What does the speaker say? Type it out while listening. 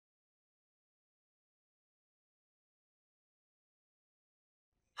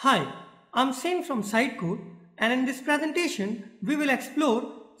Hi, I'm Sen from Sitecore, and in this presentation we will explore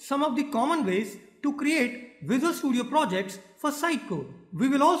some of the common ways to create Visual Studio projects for Sitecore. We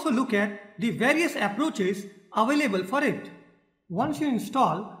will also look at the various approaches available for it. Once you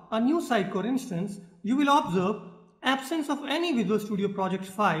install a new Sitecore instance, you will observe absence of any Visual Studio projects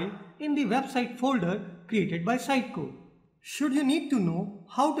file in the website folder created by Sitecore. Should you need to know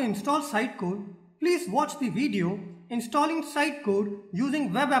how to install Sitecore, please watch the video Installing Sitecore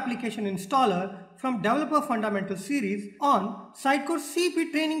using Web Application Installer from Developer Fundamental series on Sitecore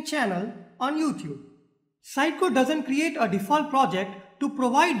CP training channel on YouTube. Sitecore doesn't create a default project to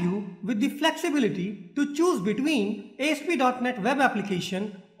provide you with the flexibility to choose between ASP.NET Web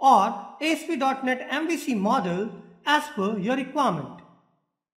Application or ASP.NET MVC model as per your requirement.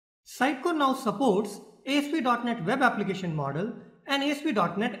 Sitecore now supports ASP.NET Web Application model and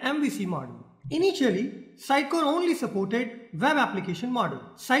ASP.NET MVC model. Initially, Sitecore only supported Web Application model.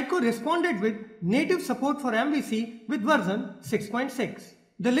 Sitecore responded with native support for MVC with version 6.6.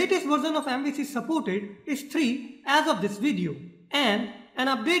 The latest version of MVC supported is 3 as of this video, and an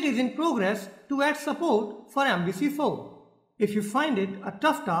update is in progress to add support for MVC 4. If you find it a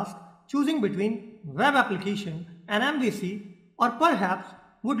tough task choosing between Web Application and MVC, or perhaps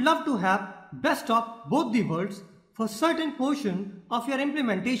would love to have best of both the worlds for certain portion of your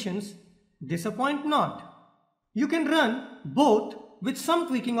implementations, disappoint not. You can run both with some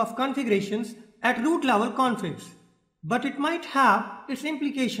tweaking of configurations at root level configs, but it might have its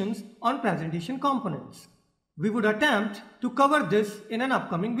implications on presentation components. We would attempt to cover this in an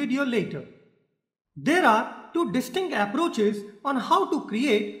upcoming video later. There are two distinct approaches on how to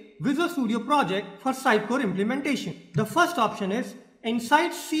create Visual Studio project for Sitecore implementation. The first option is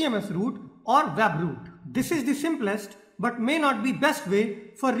inside CMS Root or Web Root. This is the simplest but may not be best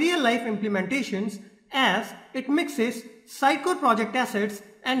way for real-life implementations, as it mixes Sitecore project assets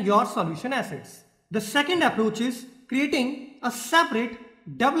and your solution assets. The second approach is creating a separate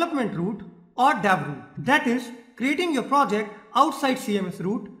development root or dev root. That is, creating your project outside CMS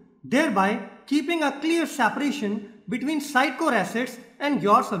Root, thereby keeping a clear separation between Sitecore assets and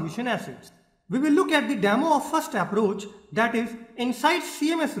your solution assets. We will look at the demo of first approach, that is inside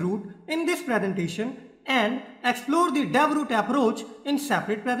CMS Root, in this presentation, and explore the dev root approach in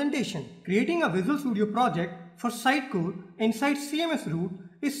separate presentation. Creating a Visual Studio project for Sitecore inside CMS Root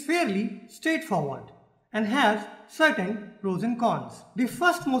is fairly straightforward and has certain pros and cons. The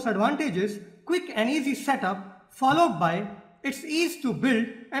first most advantage is quick and easy setup, followed by its ease to build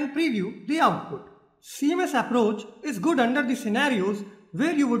and preview the output. CMS approach is good under the scenarios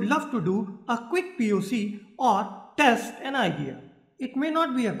where you would love to do a quick POC or test an idea. It may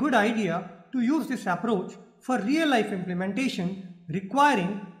not be a good idea to use this approach for real-life implementation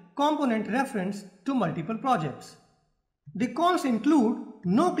requiring component reference to multiple projects. The cons include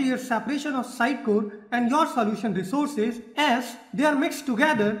no clear separation of Sitecore and your solution resources, as they are mixed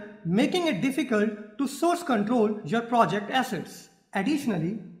together, making it difficult to source control your project assets.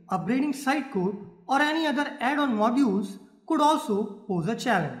 Additionally, upgrading Sitecore or any other add-on modules could also pose a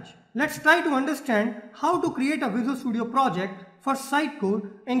challenge. Let's try to understand how to create a Visual Studio project for Sitecore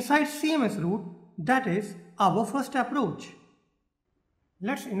inside CMS Root, that is our first approach.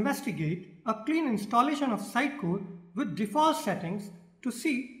 Let's investigate a clean installation of Sitecore with default settings to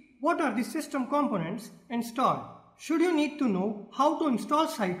see what are the system components installed. Should you need to know how to install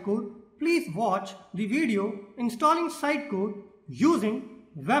Sitecore, please watch the video Installing Sitecore using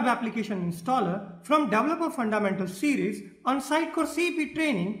Web Application Installer from Developer Fundamental series on Sitecore CP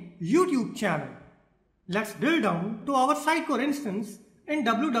training YouTube channel. Let's drill down to our Sitecore instance in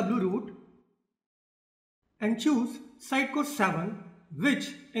www-root and choose Sitecore 7,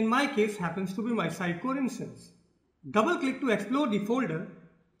 which in my case happens to be my Sitecore instance. Double click to explore the folder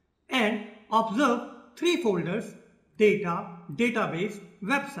and observe 3 folders: data, database,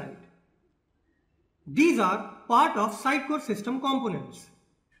 website. These are part of Sitecore system components.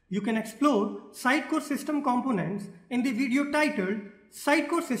 You can explore Sitecore system components in the video titled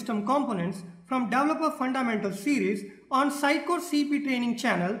Sitecore System Components from Developer Fundamental series on Sitecore CP training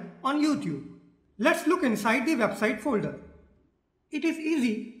channel on YouTube. Let's look inside the website folder. It is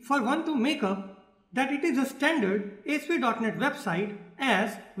easy for one to make up that it is a standard ASP.NET website,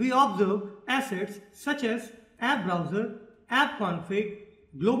 as we observe assets such as app browser, app config,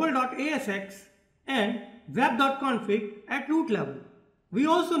 global.asx and web.config at root level. We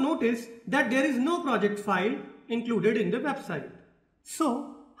also notice that there is no project file included in the website.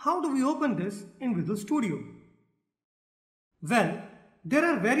 So, how do we open this in Visual Studio? Well, there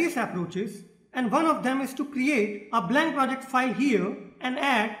are various approaches, and one of them is to create a blank project file here and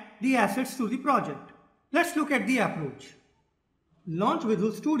add the assets to the project. Let's look at the approach. Launch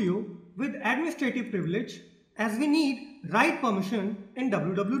Visual Studio with administrative privilege as we need write permission in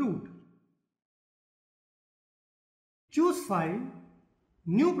www.root. Choose File,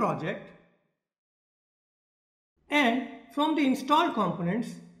 New Project, and from the installed components,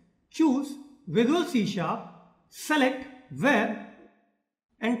 choose Visual C#, select Web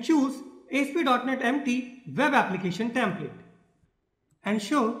and choose ASP.NET Empty Web Application Template.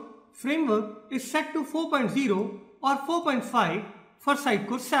 Ensure Framework is set to 4.0 or 4.5 for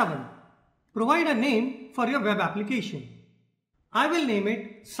Sitecore 7. Provide a name for your web application. I will name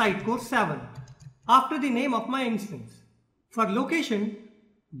it Sitecore 7 after the name of my instance. For location,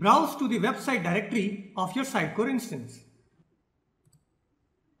 browse to the website directory of your Sitecore instance.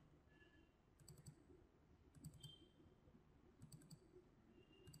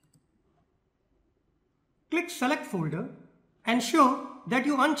 Click Select Folder. Ensure that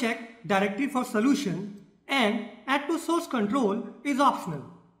you uncheck Directory for Solution and Add to Source Control is optional.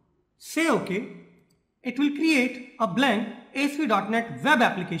 Say OK. It will create a blank ASP.NET web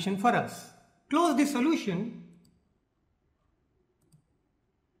application for us. Close the solution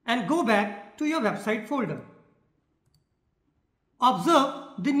and go back to your website folder. Observe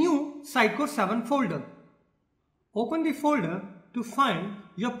the new Sitecore 7 folder. Open the folder to find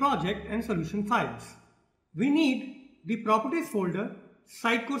your project and solution files. We need the Properties folder,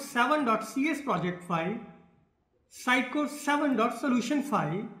 Sitecore 7.cs project file, Sitecore 7.solution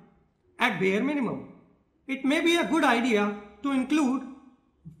file at bare minimum. It may be a good idea to include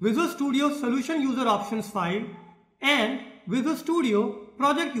Visual Studio Solution User Options file and Visual Studio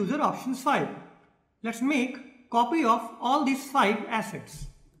Project User Options file. Let's make copy of all these 5 assets: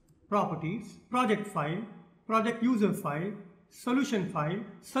 Properties, Project file, Project User file, Solution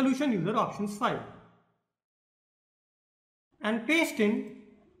User Options file, and paste in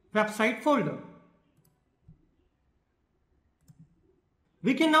website folder.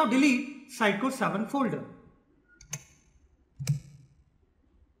 We can now delete Sitecore 7 folder.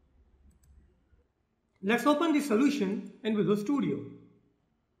 Let's open the solution in Visual Studio.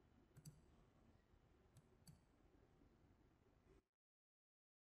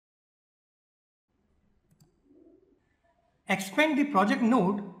 Expand the project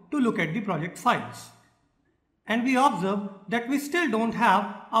node to look at the project files. And we observe that we still don't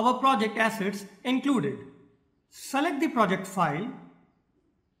have our project assets included. Select the project file,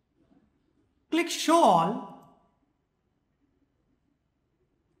 click Show All,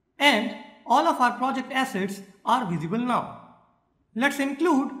 and all of our project assets are visible now. Let's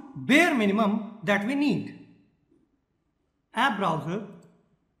include bare minimum that we need. App Browser,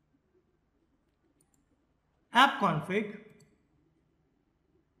 App Config,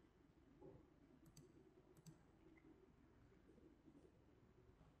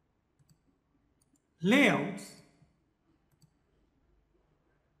 Layouts,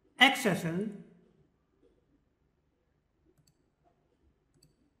 XSL,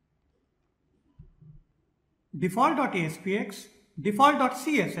 default.aspx,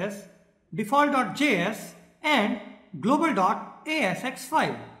 default.css, default.js, and global.asx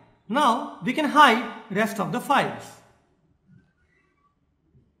file. Now we can hide rest of the files.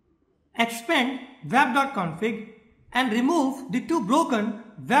 Expand web.config and remove the 2 broken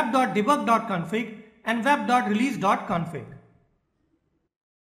web.debug.config and web.release.config.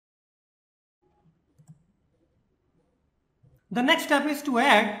 The next step is to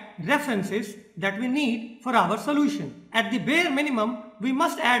add references that we need for our solution. At the bare minimum, we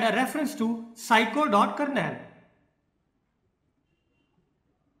must add a reference to sitecore.kernel.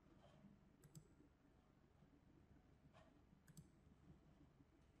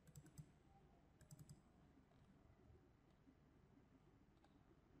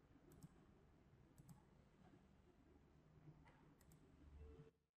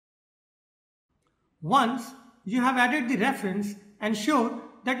 Once you have added the reference, ensure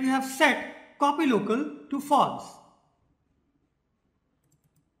that you have set copy local to false.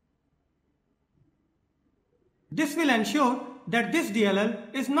 This will ensure that this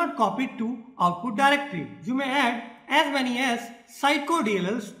DLL is not copied to output directory. You may add as many as Sitecore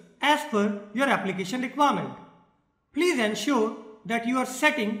DLLs as per your application requirement. Please ensure that you are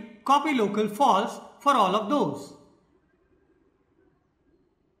setting copy local false for all of those.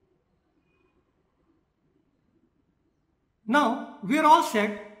 Now we are all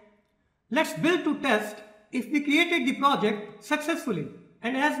set. Let's build to test if we created the project successfully.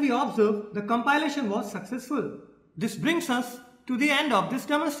 And as we observe, the compilation was successful. This brings us to the end of this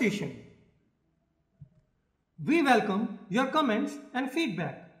demonstration. We welcome your comments and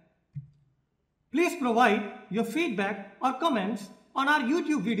feedback. Please provide your feedback or comments on our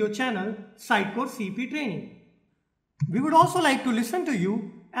YouTube video channel Sitecore CP Training. We would also like to listen to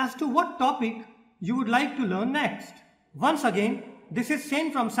you as to what topic you would like to learn next. Once again, this is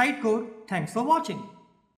Shane from Sitecore. Thanks for watching.